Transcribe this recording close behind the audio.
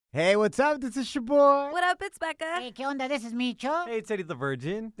Hey, what's up? This is Shoboy. What up? It's Becca. Hey, ¿qué onda? This is Micho. Hey, it's Eddie the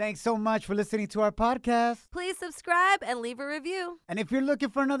Virgin. Thanks so much for listening to our podcast. Please subscribe and leave a review. And if you're looking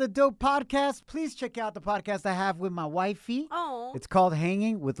for another dope podcast, please check out the podcast I have with my wifey. Oh. It's called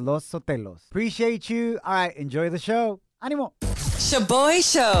Hanging with Los Sotelos. Appreciate you. All right, enjoy the show. Animo. Shoboy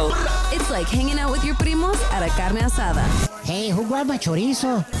Show. It's like hanging out with your primos at a carne asada. Hey, who grabbed my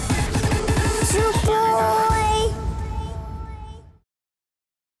chorizo?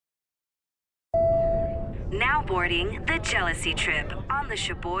 Now boarding the jealousy trip on the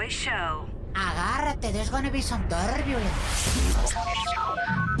Shoboy Show. Agárrate, there's gonna be some turbulence.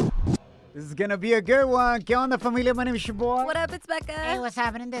 This is going to be a good one. ¿Qué onda, familia? My name is Shoboy. What up? It's Becca. Hey, what's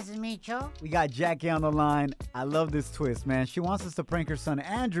happening? This is Micho. We got Jackie on the line. I love this twist, man. She wants us to prank her son,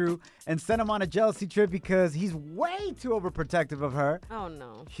 Andrew, and send him on a jealousy trip because he's way too overprotective of her. Oh,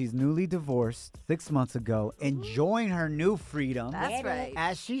 no. She's newly divorced 6 months ago, enjoying her new freedom. That's right.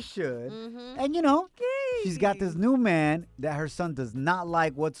 As she should. Mm-hmm. And, you know, she's got this new man that her son does not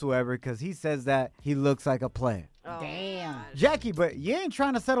like whatsoever because he says that he looks like a player. Oh, Damn. God. Jackie, but you ain't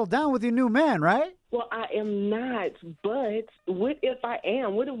trying to settle down with your new man, right? Well, I am not, but what if I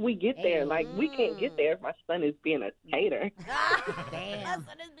am? What if we get there? Like, we can't get there if my son is being a hater. Damn.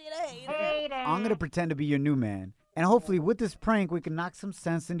 I'm going to pretend to be your new man. And hopefully with this prank, we can knock some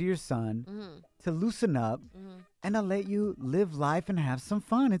sense into your son Mm-hmm. to loosen up and to let you live life and have some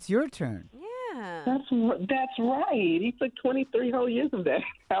fun. It's your turn. Yeah. That's right. He took 23 whole years of that.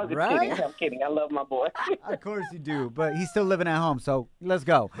 I was just Right? kidding. I'm kidding. I love my boy. Of course you do, but he's still living at home, so let's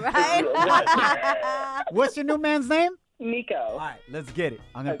go. Right? What's your new man's name? Nico. All right, let's get it.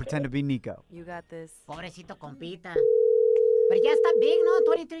 I'm going to pretend to be Nico. You got this. Pobrecito compita. Pero ya está big, ¿no?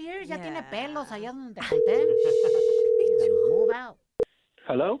 23 years, ya tiene pelos allá donde te conté. Move out.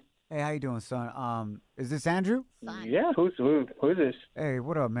 Hello? Hey, how you doing, son? Is this Andrew? Yeah, who's this? Hey,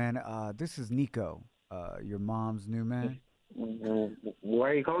 what up, man? This is Nico, your mom's new man. Why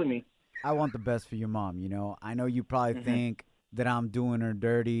are you calling me? I want the best for your mom, you know? I know you probably think that I'm doing her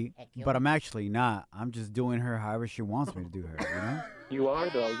dirty, but I'm actually not. I'm just doing her however she wants me to do her, you know? You are,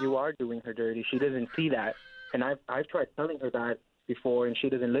 though. You are doing her dirty. She doesn't see that. And I've tried telling her that before, and she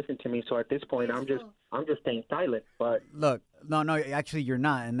doesn't listen to me. So at this point, I'm just staying silent. But Look, no, actually you're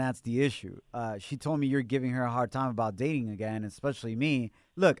not, and that's the issue. She told me you're giving her a hard time about dating again, especially me.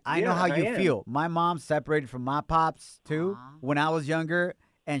 Look, I know Yeah, how I you am. feel. My mom separated from my pops, too, when I was younger,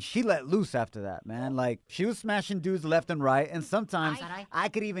 and she let loose after that, man. Like, she was smashing dudes left and right, and sometimes I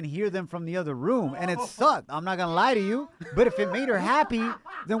could even hear them from the other room, and it sucked. I'm not gonna lie to you, but if it made her happy,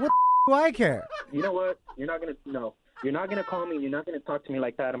 then what do I care? you know what? You're not going to call me. You're not going to talk to me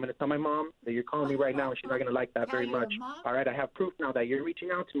like that. I'm going to tell my mom that you're calling me right now, and she's not going to like that very much. All right? I have proof now that you're reaching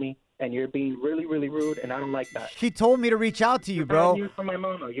out to me, and you're being really, really rude, and I don't like that. She told me to reach out to you, Bad bro. news from my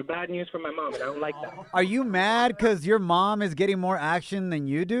mama. You're bad news from my mom, and I don't like that. Are you mad because your mom is getting more action than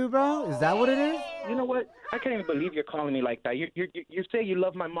you do, bro? Is that what it is? You know what? I can't even believe you're calling me like that. You say you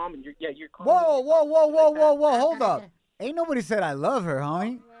love my mom, and you're calling Whoa, me. whoa, hold up. Ain't nobody said I love her,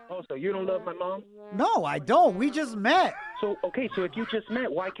 homie. Oh, so you don't love my mom? No, I don't. We just met. So, okay, so if you just met,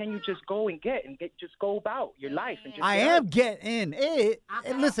 why can't you just go and just go about your life and just I get am out? getting it.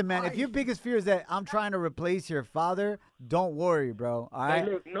 And listen, man, if your biggest fear is that I'm trying to replace your father, don't worry, bro. All Hey,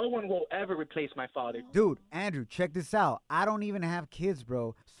 right? look, no one will ever replace my father. Dude, Andrew, check this out. I don't even have kids,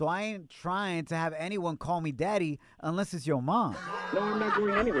 bro. So I ain't trying to have anyone call me daddy unless it's your mom. No, I'm not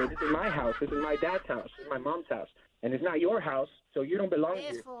going anywhere. This is my house. This is my dad's house. This is my mom's house. And it's not your house, so you don't belong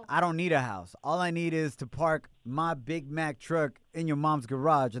here. I don't need a house. All I need is to park my Big Mac truck in your mom's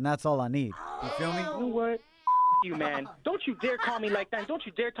garage, and that's all I need. You feel me? You know what? You, man. Don't you dare call me like that. Don't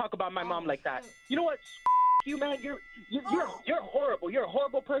you dare talk about my mom like that. You know what? You, man, you're horrible. You're a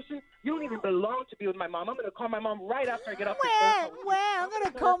horrible person. You don't even belong to be with my mom. I'm gonna call my mom right after I get off this phone. Where? I'm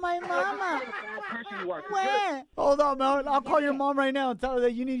gonna call my mama. Person you are. 'Cause Where? Hold on, man. I'll call your mom right now and tell her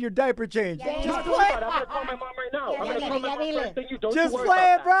that you need your diaper changed. you're- Just No, play. I'm gonna call my mom right now. I'm gonna call my mom first thing. Don't Just you worry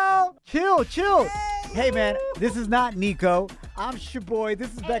play about it, that. bro. Chill. Hey, man, this is not Nico. I'm Shoboy.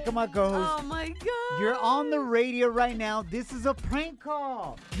 This is Becca, my co-host. Oh, my God. You're on the radio right now. This is a prank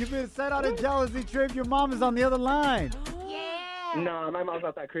call. You've been set on a jealousy trip. Your mom is on the other line. No, my mom's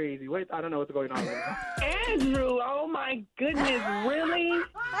not that crazy. Wait, I don't know what's going on right now. Andrew, oh my goodness, really?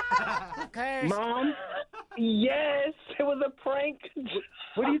 Mom, Yes, it was a prank.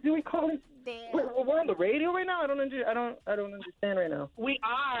 what are you doing calling? We're on the radio right now. I don't understand right now. We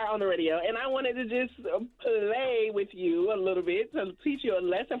are on the radio, and I wanted to just play with you a little bit to teach you a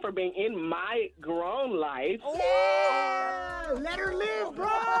lesson for being in my grown life. Yeah! Let her live, bro!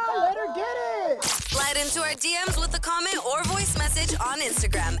 Let her get it! Slide into our DMs with a comment or voice message on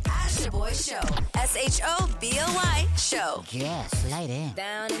Instagram at Shoboy Show. SHOBOY Show. Yeah, slide in.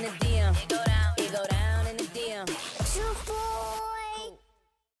 Down in the DM. It go down in the DM.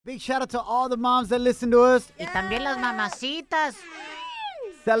 Big shout out to all the moms that listen to us. Y también las mamacitas.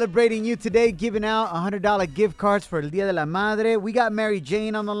 Celebrating you today, giving out $100 gift cards for El Dia de la Madre. We got Mary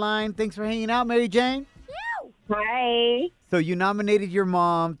Jane on the line. Thanks for hanging out, Mary Jane. Hi. So you nominated your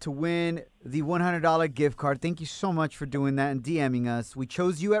mom to win the $100 gift card. Thank you so much for doing that and DMing us. We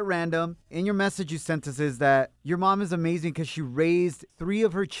chose you at random. In your message you sent us is that your mom is amazing because she raised 3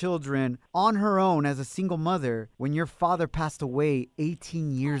 of her children on her own as a single mother when your father passed away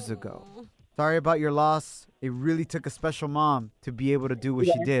 18 years ago. Sorry about your loss. It really took a special mom to be able to do what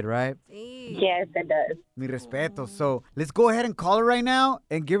she did, right? Yes, it does. Mi respeto. So let's go ahead and call her right now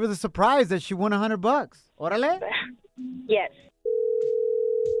and give her the surprise that she won $100. Órale. Yes.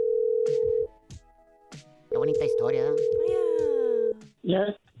 Qué bonita historia, ¿eh?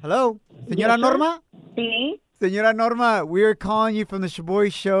 Yes. Hello, Señora Norma? Sí. Señora Norma, we are calling you from the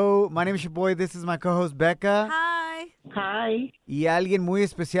Shoboy Show. My name is Shoboy. This is my co-host, Becca. Hi. Hi. Y alguien muy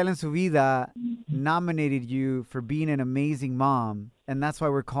especial en su vida nominated you for being an amazing mom. And that's why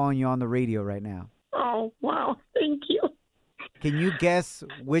we're calling you on the radio right now. Oh, wow. Thank you. Can you guess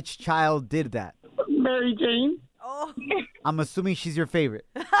which child did that? Mary Jane. Oh. I'm assuming she's your favorite.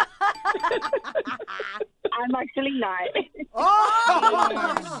 I'm actually not.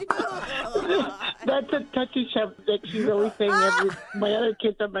 That's a touchy subject. She's always saying my other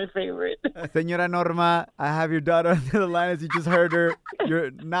kids are my favorite. Señora Norma, I have your daughter on the line as you just heard her. Your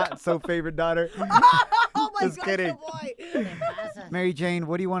not so favorite daughter. Oh my Just God, kidding. Boy. Mary Jane,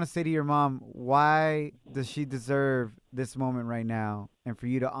 what do you want to say to your mom? Why does she deserve this moment right now and for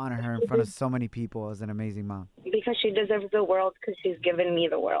you to honor her in front of so many people as an amazing mom? Because she deserves the world because she's given me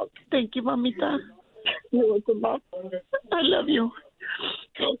the world. Thank you, Mamita. You're welcome, Mom. I love you.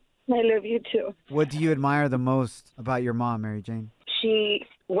 I love you, too. What do you admire the most about your mom, Mary Jane? She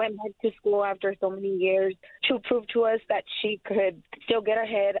went back to school after so many years to prove to us that she could still get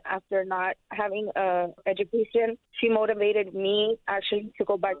ahead after not having an education. She motivated me actually to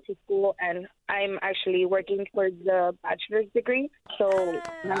go back to school, and I'm actually working towards a bachelor's degree. So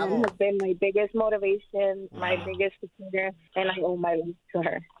my mom has been my biggest motivation, my biggest supporter, and I owe my life to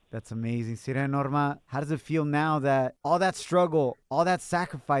her. That's amazing. Señora Norma, how does it feel now that all that struggle, all that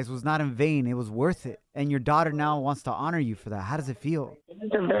sacrifice was not in vain? It was worth it. And your daughter now wants to honor you for that. How does it feel?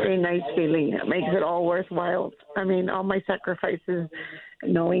 It's a very nice feeling. It makes it all worthwhile. I mean, all my sacrifices,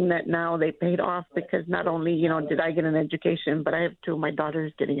 knowing that now they paid off because not only, did I get an education, but I have 2 of my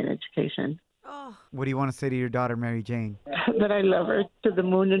daughters getting an education. Oh. What do you want to say to your daughter, Mary Jane? That I love her to the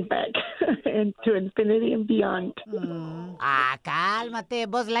moon and back and to infinity and beyond. Ah, cálmate,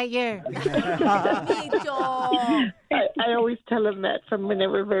 Buzz Lightyear. I always tell them that from when they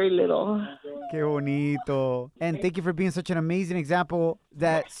were very little. Qué bonito. And thank you for being such an amazing example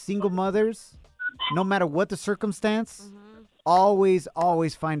that single mothers, no matter what the circumstance, always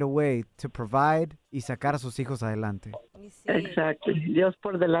find a way to provide y sacar a sus hijos adelante. Exactly. Dios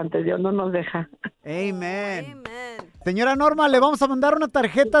por delante. Dios no nos deja. Amen. Amen. Señora Norma, le vamos a mandar una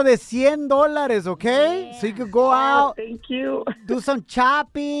tarjeta de $100, okay? Yeah. So you could go out, thank you, do some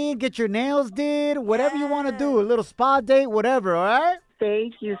shopping, get your nails did, whatever you want to do, a little spa date, whatever, all right?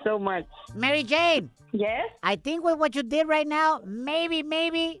 Thank you so much. Mary Jane. Yes? I think with what you did right now, maybe,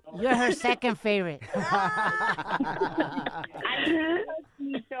 you're her second favorite.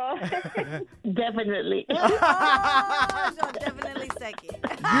 Definitely. Oh, no, definitely second.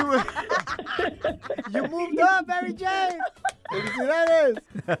 You moved up, Mary Jane. Felicidades.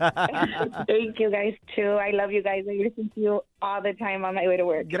 Thank you guys, too. I love you guys. I listen to you all the time on my way to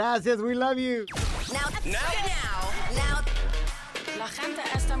work. Gracias. We love you. Now. La gente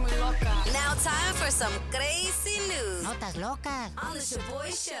está muy loca. Now time for some crazy news. Notas locas. On the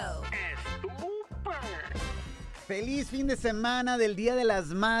Shoboy Show. Feliz fin de semana del Día de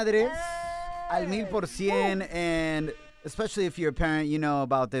las Madres. Al 1000%. And especially if you're a parent, you know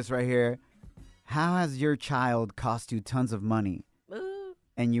about this right here. How has your child cost you tons of money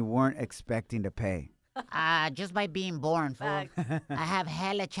and you weren't expecting to pay? Just by being born, fool. I have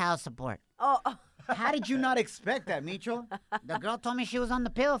hella child support. Oh. How did you not expect that, Micho? The girl told me she was on the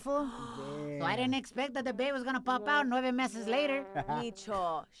pill, fool. So I didn't expect that the baby was going to pop out 9 meses later.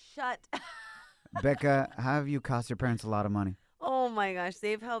 Micho, shut. Becca, how have you cost your parents a lot of money? Oh my gosh,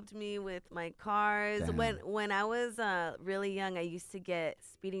 they've helped me with my cars. Damn. When I was really young, I used to get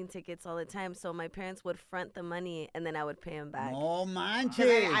speeding tickets all the time. So my parents would front the money and then I would pay them back. No 'Cause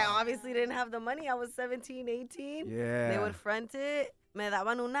manches. I obviously didn't have the money. I was 17, 18. Yeah. They would front it. Me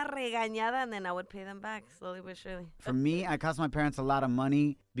daban una regañada and then I would pay them back slowly but surely. For me, I cost my parents a lot of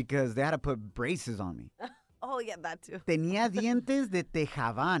money because they had to put braces on me. Oh, yeah, that too. Tenía dientes de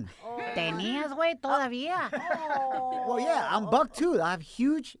tejabán. Tenías, güey, todavía. Well, yeah, I'm buck too. I have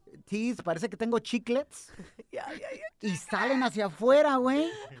huge teeth. Parece que tengo chiclets. Yeah. Y salen hacia afuera, güey.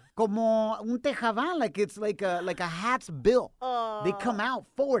 Como un tejabán. Like it's like a hat's bill. They come out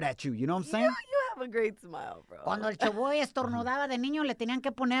forward at you. You know what I'm saying? You have a great smile, bro. Cuando el Shoboy estornudaba de niño, le tenían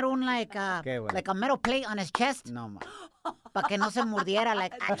que poner un like a metal plate on his chest. No, man. Para que no se mordiera,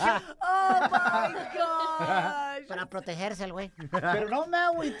 like, Oh, my gosh. para protegerse el güey. Pero no me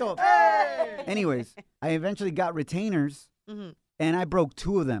agüito. Anyways, I eventually got retainers. And I broke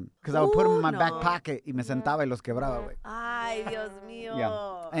 2 of them because I would put them in my back pocket y me sentaba y los quebraba, güey. Ay, Dios mío.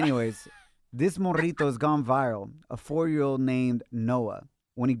 Yeah. Anyways, this morrito has gone viral. A 4-year-old named Noah.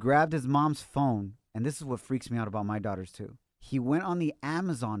 When he grabbed his mom's phone, and this is what freaks me out about my daughters too, he went on the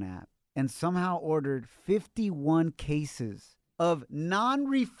Amazon app and somehow ordered 51 cases of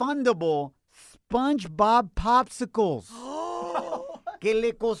non-refundable SpongeBob popsicles. Que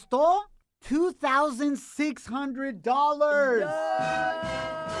le costó $2,600.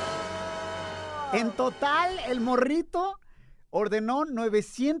 En total, el morrito ordenó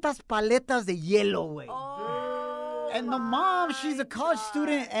 900 paletas de hielo, güey. And the mom, she's a college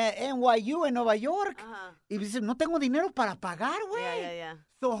student at NYU in Nueva York. Y dice, no tengo dinero para pagar, güey. Yeah.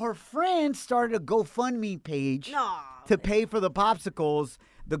 So her friend started a GoFundMe page to pay for the popsicles.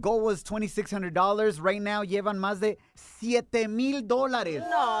 The goal was $2,600. Right now, llevan más de $7,000.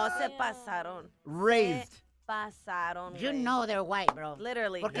 No, se pasaron. Raised. Se pasaron, You güey. know they're white, bro.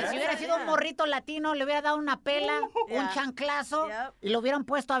 Literally. Porque si hubiera sido un morrito latino, le hubiera dado una pela, un chanclazo, y lo hubieran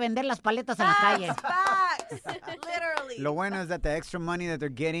puesto a vender las paletas en la calle. Facts. Literally. Lo bueno is that the extra money that they're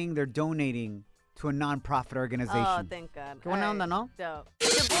getting, they're donating to a non-profit organization. Oh, thank God. Qué buena onda, ¿no? Dope.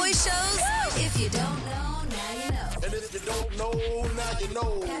 Shoboy shows. If you don't know, now you know. And if you don't know, now you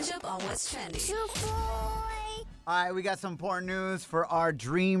know. Catch up on what's trending. All right, we got some important news for our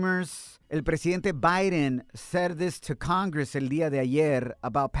dreamers. El presidente Biden said this to Congress el día de ayer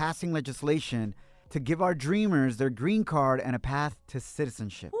about passing legislation to give our dreamers their green card and a path to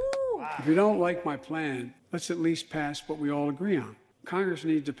citizenship. If you don't like my plan, let's at least pass what we all agree on. Congress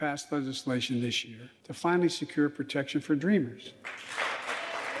needs to pass legislation this year to finally secure protection for dreamers.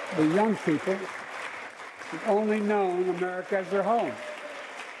 The young people have only known America as their home.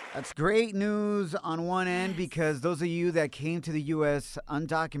 That's great news on one end because those of you that came to the U.S.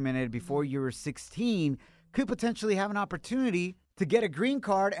 undocumented before you were 16 could potentially have an opportunity to get a green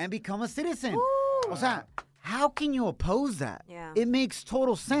card and become a citizen. O sea, how can you oppose that? Yeah. It makes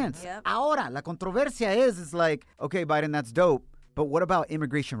total sense. Yep. Ahora, la controversia is like, okay, Biden, that's dope, but what about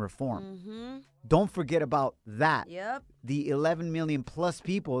immigration reform? Don't forget about that. Yep. The 11 million plus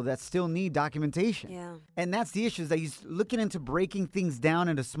people that still need documentation. Yeah. And that's the issue, is that he's looking into breaking things down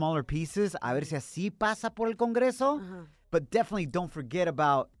into smaller pieces. A ver si así pasa por el Congreso. But definitely don't forget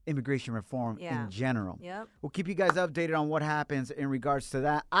about immigration reform in general. Yep. We'll keep you guys updated on what happens in regards to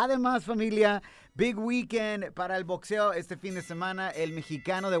that. Además, familia, big weekend para el boxeo este fin de semana. El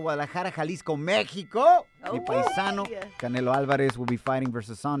mexicano de Guadalajara, Jalisco, México. Mi paisano, Canelo Álvarez, will be fighting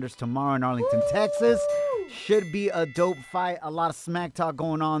versus Saunders tomorrow in Arlington, Texas. Should be a dope fight. A lot of smack talk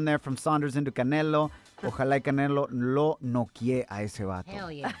going on there from Saunders into Canelo. Ojalá y Canelo lo noquee a ese vato.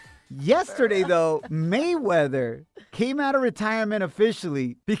 Hell yeah. Yesterday, though, Mayweather came out of retirement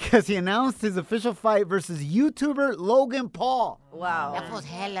officially because he announced his official fight versus YouTuber Logan Paul. Wow. That was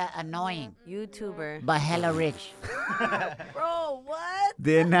hella annoying, YouTuber. but hella rich. Bro, what?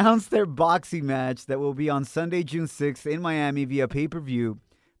 They announced their boxing match that will be on Sunday, June 6th in Miami via pay-per-view.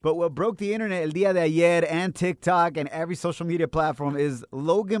 But what broke the internet el día de ayer and TikTok and every social media platform is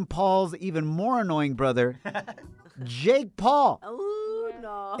Logan Paul's even more annoying brother, Jake Paul. Ooh,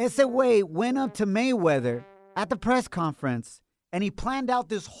 no. Ese güey went up to Mayweather at the press conference and he planned out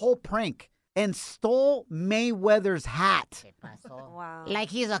this whole prank and stole Mayweather's hat. Wow. Like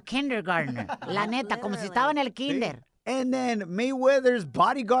he's a kindergartner. La neta, como si estaba en el kinder. And then Mayweather's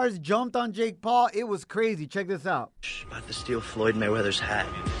bodyguards jumped on Jake Paul. It was crazy. Check this out. About to steal Floyd Mayweather's hat.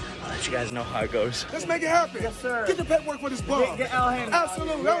 I'll let you guys know how it goes. Let's make it happen. Yes, sir. Get the paperwork for this ball. Get Al Haymon.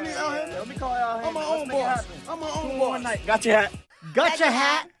 Absolutely. I don't need Al Haymon. Let me call Al Haymon. I'm my own boss. I'm my own boss. One night. Got your hat. Got your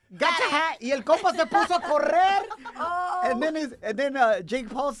hat. Gotcha hat. Y el compa se puso a correr. And then Jake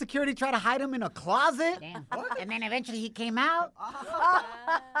Paul's security tried to hide him in a closet. Damn. And then eventually he came out.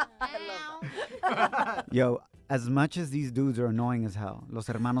 Yo, as much as these dudes are annoying as hell, Los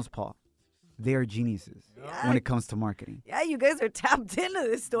Hermanos Paul, they are geniuses when it comes to marketing. Yeah, you guys are tapped into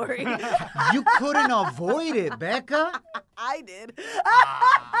this story. You couldn't avoid it, Becca. I did.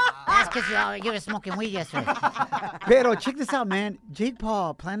 That's because you were smoking weed yesterday. Pero check this out, man. Jake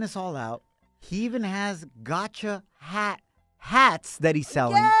Paul planned this all out. He even has gotcha hats that he's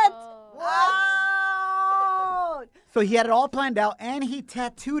selling. What? So he had it all planned out, and he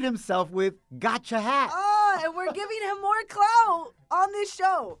tattooed himself with gotcha hat. Oh, and we're giving him more clout on this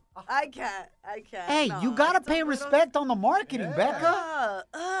show. I can't. Hey, No, you gotta it's pay so respect on the marketing, Becca.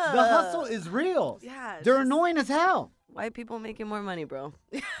 The hustle is real. Yeah, They're annoying as hell. White people making more money, bro,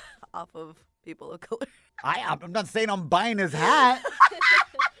 off of people of color. I'm not saying I'm buying his hat.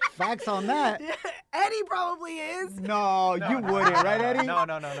 Facts on that. Eddie probably is. No, you wouldn't, right, Eddie? No.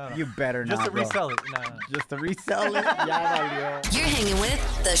 You better not. Just to bro. resell it. No. Just to resell it? Yeah, You're hanging with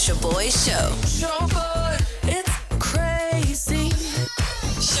the Shoboy Show. Shoboy, it's crazy.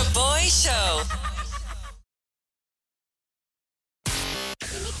 Shoboy Show.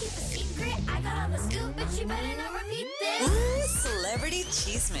 Ooh, Celebrity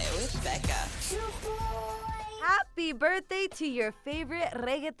Cheesemate with Becca. Happy birthday to your favorite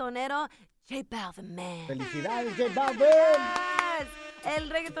reggaetonero, J Balvin, man. Felicidades, J Balvin. Yes. El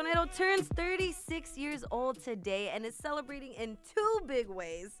reggaetonero turns 36 years old today and is celebrating in two big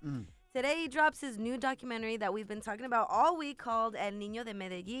ways. Today, he drops his new documentary that we've been talking about all week called El Niño de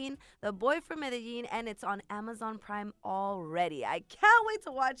Medellín, The Boy from Medellín, and it's on Amazon Prime already. I can't wait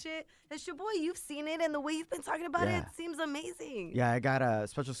to watch it. Shoboy, you've seen it, and the way you've been talking about it seems amazing. Yeah, I got a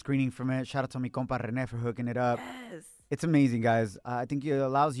special screening from it. Shout out to mi compa René for hooking it up. Yes. It's amazing, guys. I think it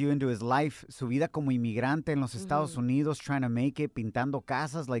allows you into his life, su vida como inmigrante en los Estados Unidos, trying to make it, pintando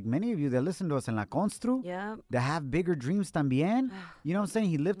casas, like many of you that listen to us en La Constru, that have bigger dreams también. You know what I'm saying?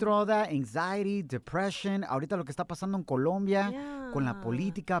 He lived through all that, anxiety, depression, ahorita lo que está pasando en Colombia, con la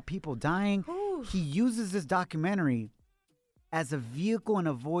política, people dying. He uses this documentary as a vehicle and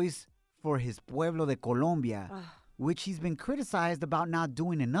a voice for his pueblo de Colombia, which he's been criticized about not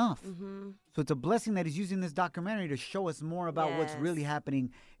doing enough. So it's a blessing that he's using this documentary to show us more about what's really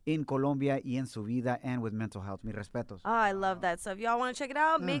happening in Colombia y en su vida and with mental health. Mi respetos. Oh, I love that. So if y'all want to check it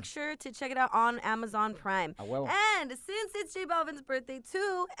out, make sure to check it out on Amazon Prime. And since it's J Balvin's birthday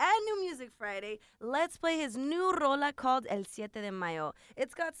too, and New Music Friday, let's play his new rola called El 7 de Mayo.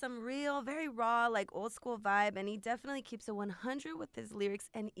 It's got some real, very raw, like old school vibe, and he definitely keeps it 100 with his lyrics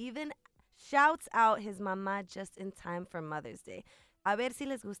and even shouts out his mamá just in time for Mother's Day. A ver si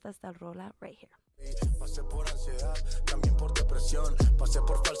les gusta esta rola right here. Pasé por ansiedad, también por depresión, pasé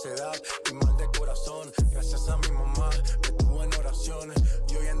por falsedad y mal de corazón. Gracias a mi mamá me tuvo en oraciones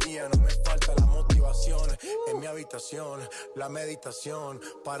y hoy en día no me falta la motivación. En mi habitación, la meditación,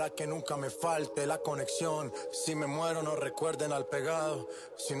 para que nunca me falte la conexión. Si me muero no recuerden al pegado,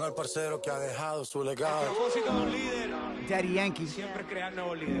 sino al parcero que ha dejado su legado. El propósito de un líder, Daddy Yankee, siempre crear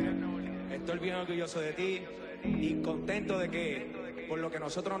nuevos líderes. Estoy bien orgulloso de ti y contento de que por lo que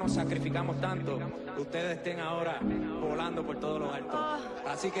nosotros nos sacrificamos tanto, ustedes estén ahora volando por todos los altos.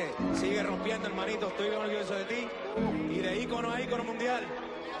 Así que sigue rompiendo, hermanito. Estoy bien orgulloso de ti y de ícono a ícono mundial.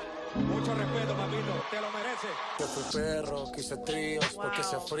 Mucho respeto, papito. Te lo mereces. Yo fui perro, quise tríos porque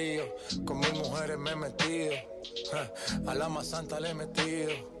sea frío. Con mis mujeres me he metido. A la más santa le he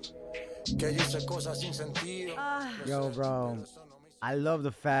metido. Que yo hice cosas sin sentido. Yo, bro. I love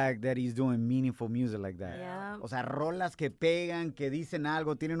the fact that he's doing meaningful music like that. Yeah. O sea, rolas que pegan, que dicen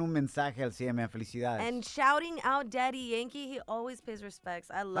algo, tienen un mensaje al 100, man. Felicidades. And shouting out Daddy Yankee, he always pays respects.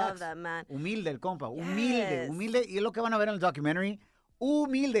 I love that, man. Humilde el compa. Humilde. Y es lo que van a ver en el documentary.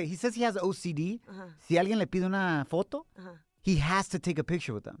 Humilde. He says he has OCD. Si alguien le pide una foto, he has to take a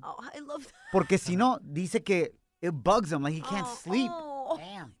picture with them. Oh, I love that. Porque si no, dice que it bugs him, like he can't sleep.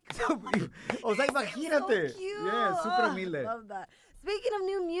 Damn. O sea, imagínate. So cute. Yeah, super humilde. I love that. Speaking of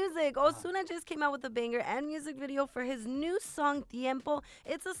new music, Ozuna just came out with a banger and music video for his new song, Tiempo.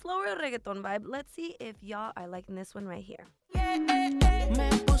 It's a slower reggaeton vibe. Let's see if y'all are liking this one right here. Me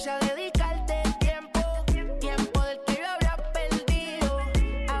puse a dedicarte tiempo, tiempo del que yo había perdido.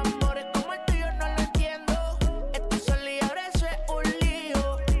 Amores como el tuyo no lo entiendo. Estoy sola y ahora eso es un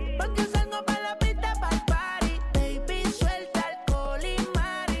lío. Porque salgo para la pista, para el party. Baby, suelta alcohol y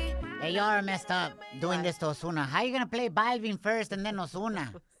mari. Hey, y'all are messed up doing this to Ozuna. How you gonna play Balvin first and then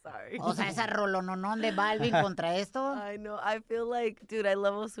Ozuna? Sorry. O sea, esa rolononón de Balvin contra esto. I know. I feel like, dude, I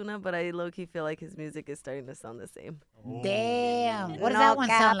love Ozuna, but I low-key feel like his music is starting to sound the same. Damn. What does that one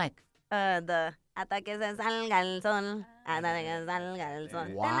sound like? The hasta que se salga el sol, hasta que salga el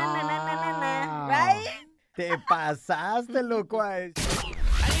sol. Wow. Na, na, na, na, na, na. Right? Te pasaste, loco.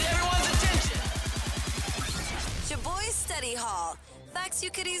 Shoboy Study Hall. Facts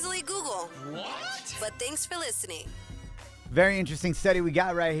you could easily Google. What? But thanks for listening. Very interesting study we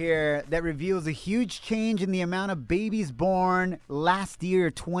got right here that reveals a huge change in the amount of babies born last year,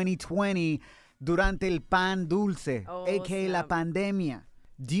 2020, durante el pan dulce, a.k.a. la pandemia.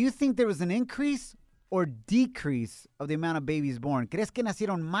 Do you think there was an increase or decrease of the amount of babies born? ¿Crees que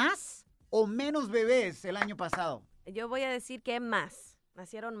nacieron más o menos bebés el año pasado? Yo voy a decir que más.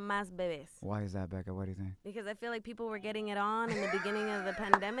 Nacieron más bebés. Why is that, Becca? What do you think? Because I feel like people were getting it on in the beginning of the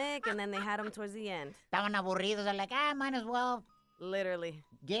pandemic, and then they had them towards the end. Estaban aburridos. They're like, might as well literally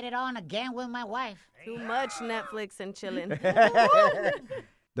get it on again with my wife. Too much Netflix and chilling.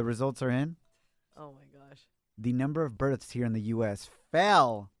 The results are in. Oh, my gosh. The number of births here in the U.S.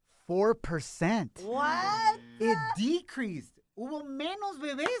 fell 4%. What? It decreased. Hubo menos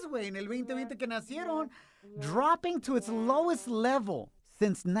bebés, güey, en el 2020 que nacieron, dropping to its lowest level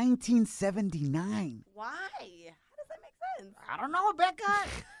since 1979. Why? How does that make sense? I don't know, Becca.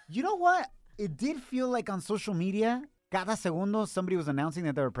 You know what? It did feel like on social media, cada segundo somebody was announcing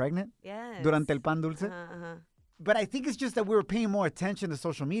that they were pregnant. Yes. Durante el pan dulce. But I think it's just that we were paying more attention to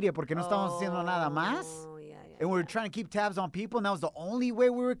social media porque no estábamos haciendo nada más. And we were trying to keep tabs on people, and that was the only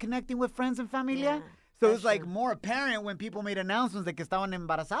way we were connecting with friends and familia. So it was like more apparent when people made announcements de que estaban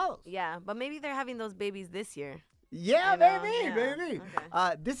embarazados. Yeah, but maybe they're having those babies this year. Yeah, baby. Okay.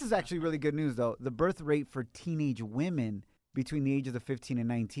 This is actually really good news, though. The birth rate for teenage women between the ages of 15 and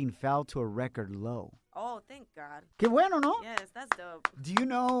 19 fell to a record low. Oh, thank God. Qué bueno, ¿no? Yes, that's dope. Do you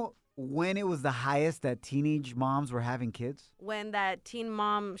know when it was the highest that teenage moms were having kids? When that Teen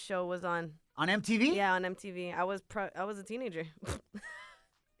Mom show was on. On MTV? Yeah, on MTV. I was a teenager.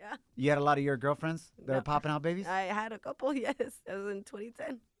 Yeah. You had a lot of your girlfriends that were popping out babies? I had a couple, yes. It was in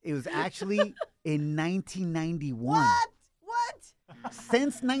 2010. It was actually in 1991. What?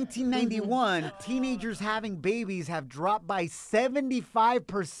 Since 1991, teenagers having babies have dropped by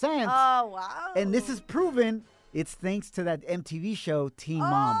 75%. Oh, wow. And this is proven it's thanks to that MTV show, Teen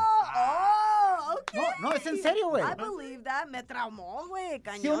Mom. Oh, okay. No, it's en serio, güey. I believe that. Me traumó, güey.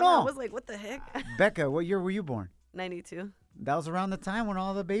 ¿Sí o Cañón. no? I was like, what the heck? Becca, what year were you born? 92. That was around the time when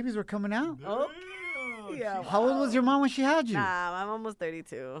all the babies were coming out. Oh, yeah. How old was your mom when she had you? Nah, my mom was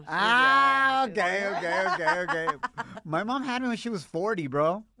 32. Okay. My mom had me when she was 40,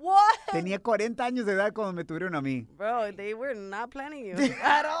 bro. What? Tenía 40 años de edad cuando me tuvieron a mí. Bro, they were not planning you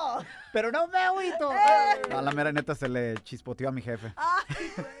at all. Pero no me agüito. A la mera neta se le chispoteó a mi jefe.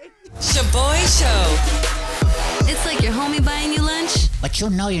 Shoboy Show. It's like your homie buying you lunch. But you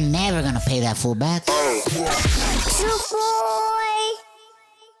know you're never gonna pay that full back.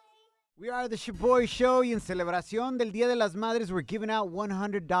 We are the Shoboy Show y en celebración del Día de las Madres, we're giving out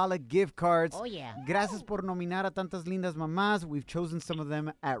 $100 gift cards. Oh, yeah. Gracias por nominar a tantas lindas mamás. We've chosen some of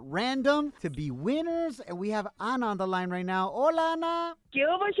them at random to be winners. And we have Ana on the line right now. Hola, Ana. ¿Qué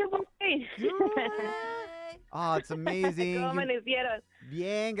hubo, Shoboy? Oh, it's amazing. ¿Cómo amanecieron?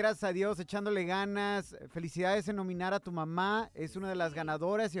 Bien, gracias a Dios, echándole ganas. Felicidades en nominar a tu mamá. Es una de las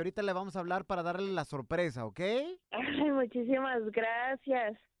ganadoras y ahorita le vamos a hablar para darle la sorpresa, ¿ok? Ay, muchísimas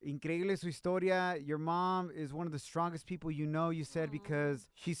gracias. Increíble su historia. Your mom is one of the strongest people you know, you said, because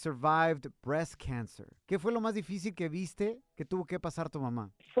she survived breast cancer. ¿Qué fue lo más difícil que viste que tuvo que pasar tu mamá?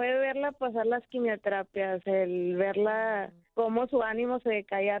 Fue verla pasar las quimioterapias, el verla cómo su ánimo se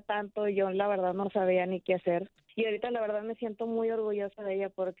decaía tanto. Yo la verdad no sabía ni qué hacer. Y ahorita la verdad me siento muy orgullosa de ella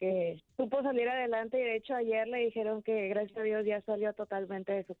porque supo salir adelante y de hecho ayer le dijeron que gracias a Dios ya salió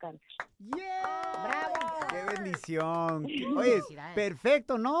totalmente de su cáncer. ¡Yeah! ¡Bravo! ¡Qué bendición! Oye,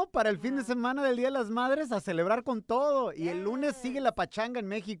 perfecto, ¿no? Para el fin de semana del Día de las Madres a celebrar con todo. Y el lunes sigue la pachanga en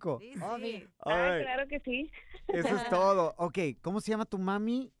México. Sí. Claro que sí. Eso es todo. Ok, ¿cómo se llama tu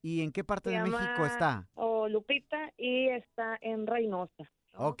mami y en qué parte de México está? Lupita y está en Reynosa.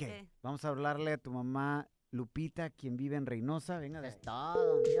 Ok, vamos a hablarle a tu mamá Lupita, quien vive en Reynosa. Venga, Es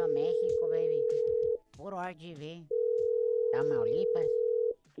todo. Viva México, baby. Puro RGB. Tamaulipas.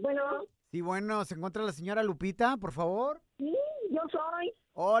 Bueno. Sí, bueno, ¿se encuentra la señora Lupita, por favor? Sí, yo soy.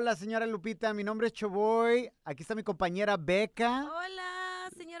 Hola, señora Lupita, mi nombre es Shoboy. Aquí está mi compañera Becca. Hola,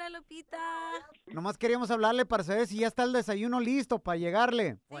 señora Lupita. Nomás queríamos hablarle para saber si ya está el desayuno listo para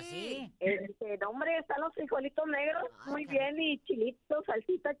llegarle. Pues sí. Hombre, están los frijolitos negros, muy bien, y chilitos,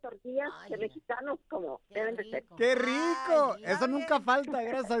 salsita, tortillas de mexicanos, como deben de ser. ¡Qué rico! Eso nunca falta,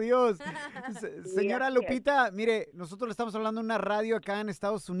 gracias a Dios. Señora Lupita, mire, nosotros le estamos hablando en una radio acá en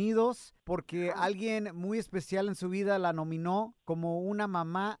Estados Unidos porque alguien muy especial en su vida la nominó como una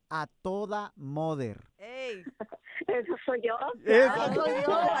mamá a toda mother. ¡Ey! Eso soy yo. Eso soy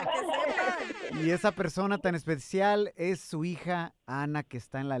yo, para que sepan. Y esa persona tan especial es su hija Ana, que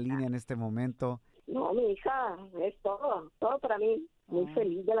está en la línea en este momento. No, mi hija es todo para mí. Muy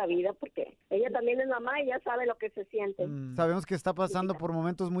feliz de la vida porque ella también es mamá y ya sabe lo que se siente. Sabemos que está pasando por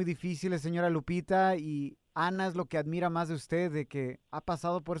momentos muy difíciles, señora Lupita, y Ana es lo que admira más de usted, de que ha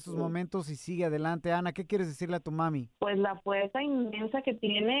pasado por esos momentos y sigue adelante. Ana, ¿qué quieres decirle a tu mami? Pues la fuerza inmensa que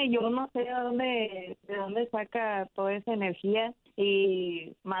tiene, yo no sé de dónde saca toda esa energía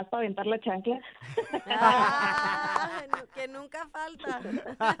y más para aventar la chancla. Que nunca falta.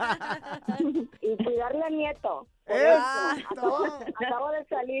 Y cuidarle al nieto. Acabo de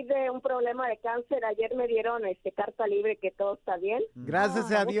salir de un problema de cáncer. Ayer me dieron carta libre que todo está bien.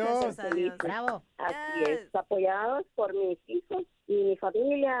 Gracias a Dios. Gracias a Dios. Bravo. Así es, apoyados por mis hijos y mi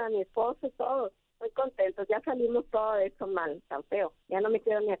familia, mi esposo y todos. Muy contentos, ya salimos todo de eso mal, tan feo. Ya no me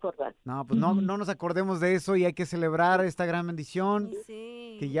quiero ni acordar. No, pues no nos acordemos de eso y hay que celebrar esta gran bendición.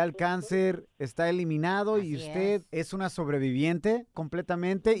 Sí. Que ya el cáncer está eliminado y usted es una sobreviviente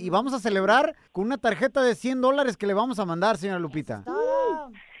completamente. Y vamos a celebrar con una tarjeta de $100 que le vamos a mandar, señora Lupita.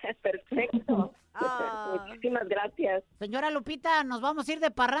 Perfecto. Muchísimas gracias. Señora Lupita, ¿nos vamos a ir de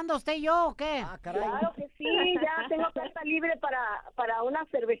parranda usted y yo o qué? Claro que sí, ya tengo carta libre para unas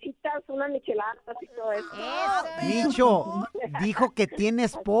cervecitas, unas micheladas y todo eso. Micho, dijo que tiene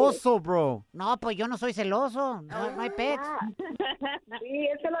esposo, bro. No, pues yo no soy celoso, no hay pex. Sí,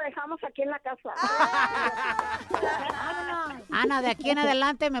 eso lo dejamos aquí en la casa. Ana, de aquí en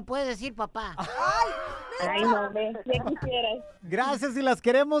adelante me puedes decir papá. Ay, no, ya quisieras. Gracias y las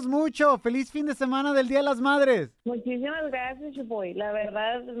queremos mucho. Feliz fin de semana del Día de las Madres. Muchísimas gracias, Shoboy. La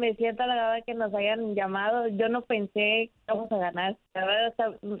verdad, me siento halagada que nos hayan llamado. Yo no pensé que íbamos a ganar. La verdad,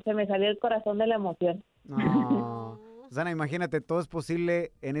 hasta se me salió el corazón de la emoción. No. Susana, imagínate, todo es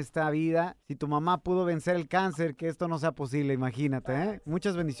posible en esta vida. Si tu mamá pudo vencer el cáncer, que esto no sea posible, imagínate, ¿eh?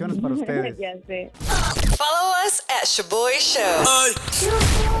 Muchas bendiciones para ustedes. Ya sé. Follow us at Shoboy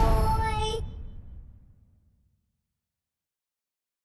Show.